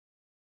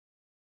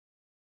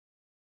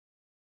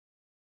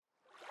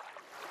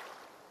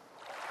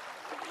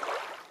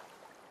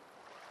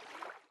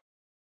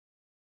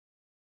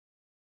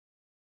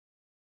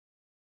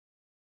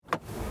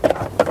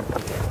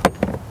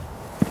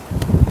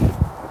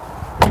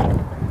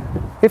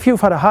If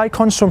you've had a high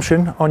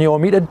consumption on your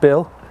metered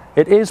bill,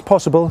 it is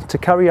possible to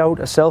carry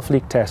out a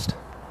self-leak test.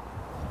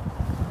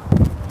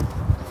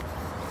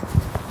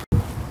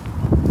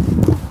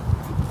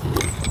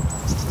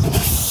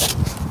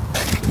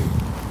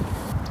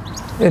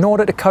 In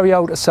order to carry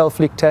out a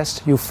self-leak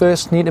test, you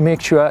first need to make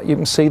sure you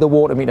can see the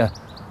water meter,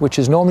 which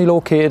is normally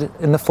located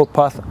in the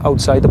footpath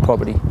outside the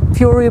property.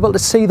 If you are able to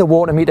see the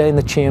water meter in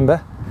the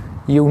chamber,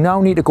 you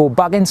now need to go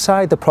back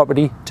inside the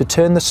property to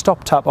turn the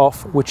stop tap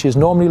off, which is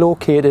normally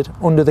located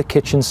under the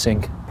kitchen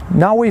sink.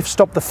 Now we've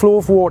stopped the flow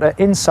of water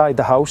inside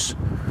the house,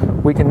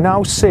 we can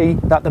now see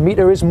that the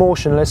meter is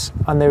motionless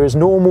and there is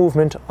no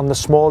movement on the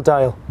small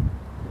dial.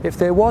 If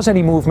there was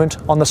any movement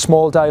on the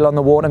small dial on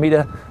the water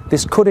meter,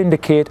 this could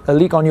indicate a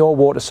leak on your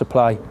water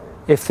supply.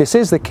 If this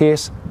is the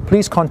case,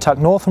 please contact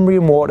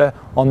Northumbrian Water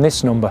on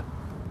this number.